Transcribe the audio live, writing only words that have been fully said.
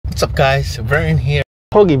What's up guys, Vern here,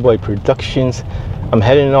 Pogiboy Productions. I'm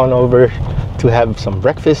heading on over to have some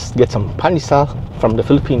breakfast, get some Pandesal from the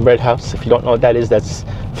Philippine Bread House. If you don't know what that is, that's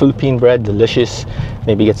Philippine bread, delicious.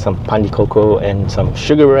 Maybe get some Pandecoco and some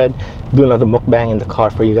sugar bread. Do another mukbang in the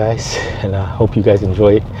car for you guys, and I hope you guys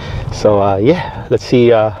enjoy it. So yeah, let's see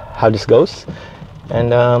how this goes,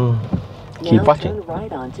 and keep watching.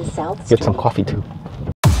 Right on to South Get some coffee too.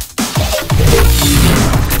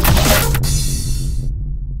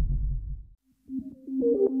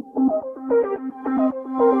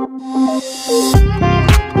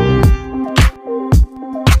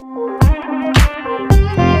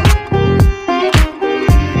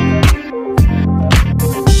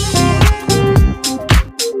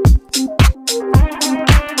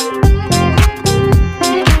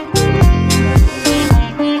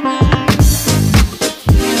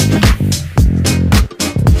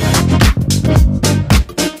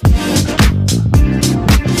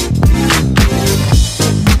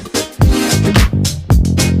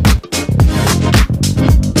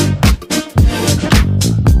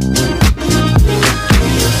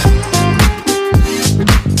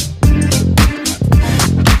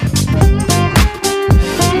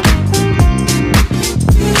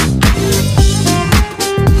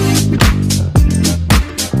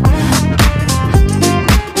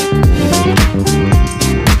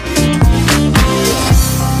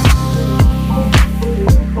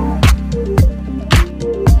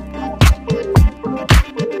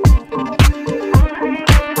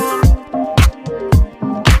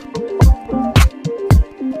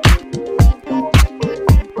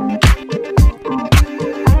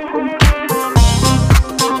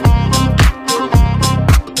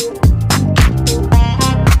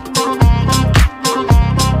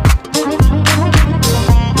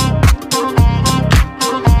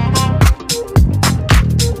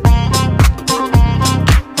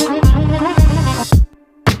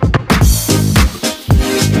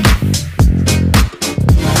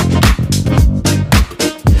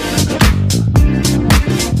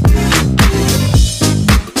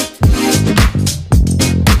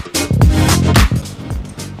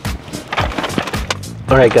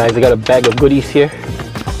 Alright guys, I got a bag of goodies here.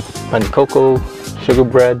 Pandecoco, sugar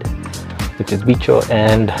bread, which is Bicho,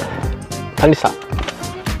 and Pandesal,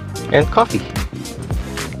 and coffee.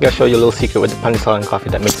 I gotta show you a little secret with the Pandesal and coffee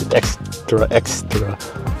that makes it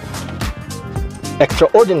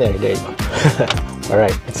extraordinary. There you go.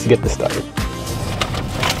 Alright, let's get this started.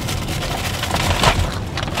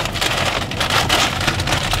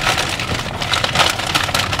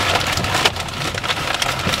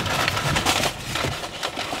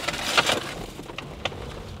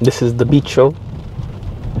 This is the Bicho.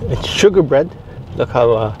 It's sugar bread. Look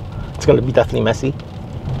how it's gonna be definitely messy.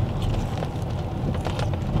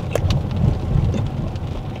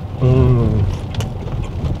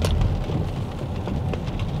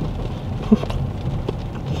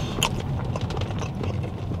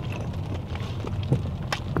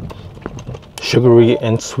 Sugary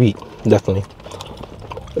and sweet, definitely.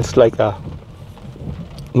 It's like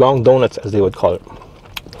long donuts, as they would call it.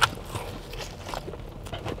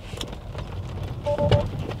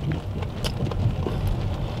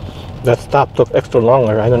 That stop took extra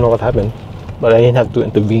longer. I don't know what happened, but I didn't have to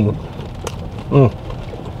intervene.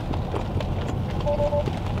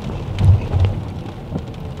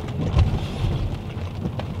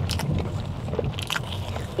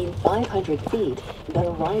 In 500 feet,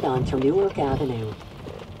 go right on to Newark Avenue.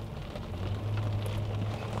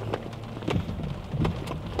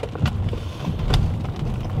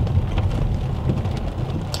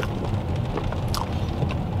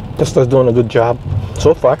 Tesla's doing a good job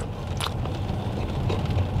so far.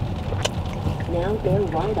 Now bear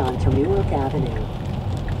right on to Newark Avenue.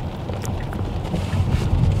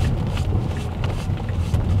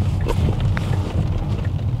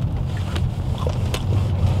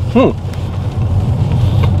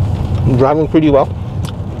 I'm driving pretty well.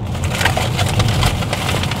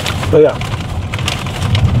 So yeah,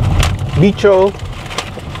 Bicho,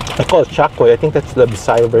 I call it Chakoy. I think that's the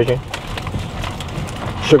Bisaya version.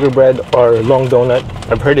 Sugar bread or long donut.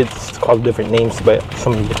 I've heard it's called different names by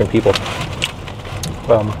some different people.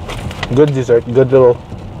 Good dessert, good little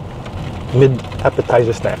mid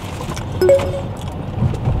appetizer snack.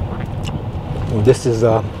 This is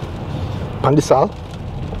Pandesal.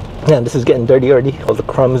 Yeah, this is getting dirty already. All the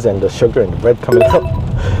crumbs and the sugar and the bread coming out.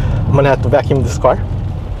 I'm gonna have to vacuum this car.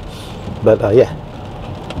 But yeah.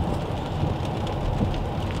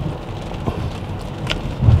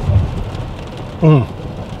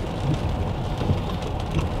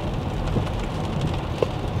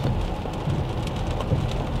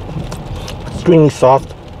 Extremely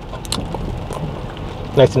soft,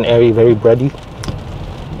 Nice and airy, very bready.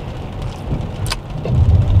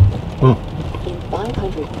 In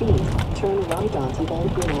 500 feet, turn right onto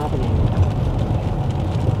Newark Avenue.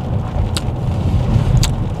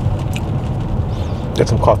 Get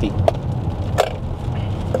some coffee.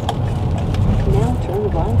 Now turn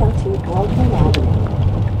right onto Brooklyn Avenue.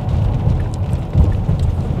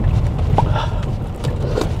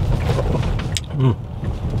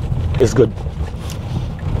 It's good.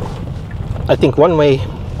 I think one way,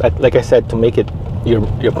 like I said, to make it your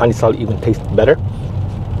pandesal even taste better,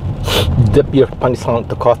 dip your pandesal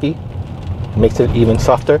into coffee, makes it even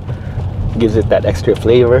softer, gives it that extra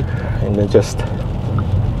flavor, and then just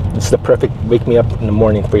it's the perfect wake me up in the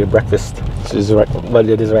morning for your breakfast. This is what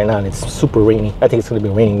it is right now, and it's super rainy. I think it's going to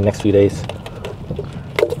be raining the next few days.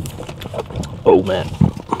 Oh man.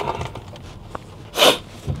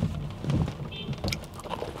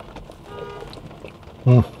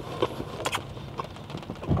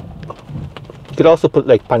 You could also put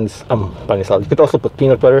like pandesal. You could also put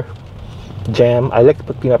peanut butter, jam. I like to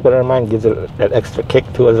put peanut butter in mine. Gives it that extra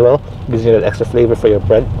kick too as well. Gives you that extra flavor for your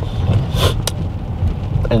bread.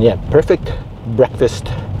 And yeah, perfect breakfast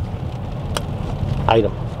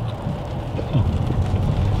item.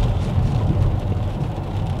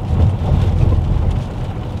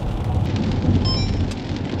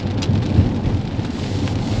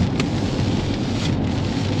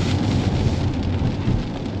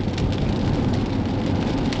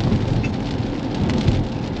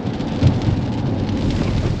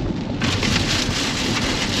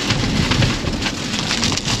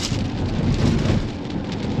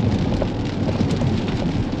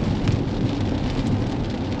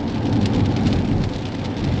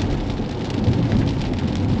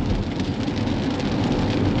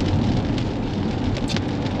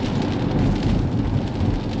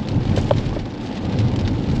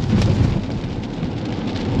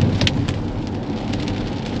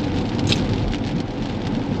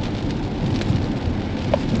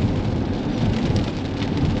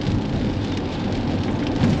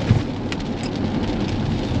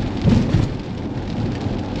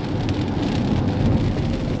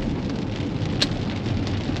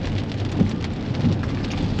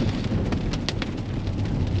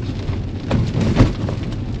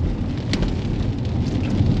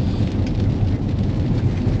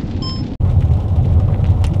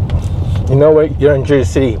 You know where you're in Jersey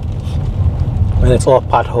City and it's all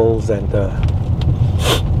potholes and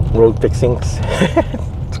road fixings.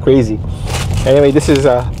 It's crazy. Anyway, this is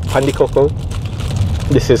Pandecoco.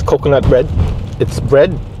 This is coconut bread. It's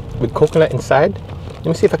bread with coconut inside. Let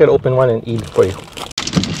me see if I can open one and eat it for you.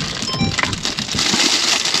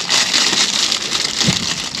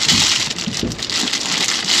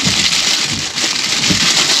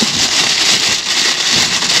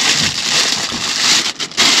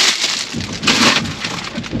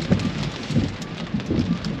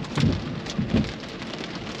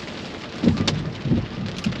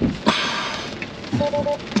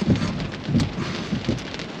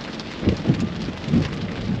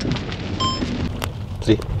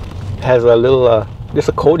 See, it has a little just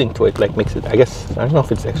a coating to it, like makes it, I guess, I don't know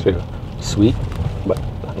if it's extra sweet, but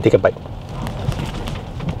take a bite.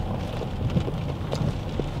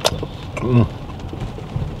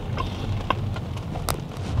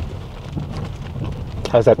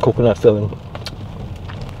 Has that coconut filling,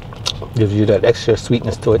 gives you that extra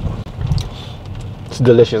sweetness to it. It's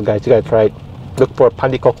delicious, guys. You gotta try it. Look for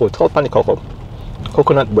Pandecoco. It's called Pandecoco.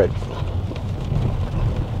 Coconut bread.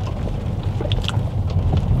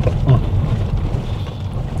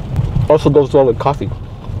 Also goes well with coffee.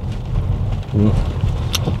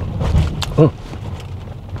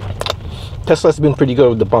 Tesla's been pretty good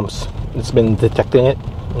with the bumps. It's been detecting it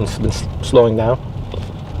and it's been slowing down.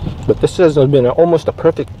 But this has been almost a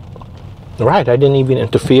perfect ride. I didn't even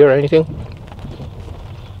interfere or anything.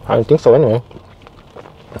 I don't think so anyway.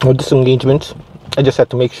 No disengagements. I just had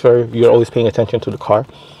to make sure you're always paying attention to the car.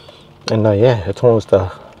 And yeah, it's almost I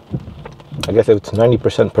guess it's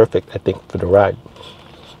 90% perfect, I think, for the ride.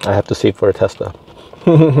 I have to save for a Tesla.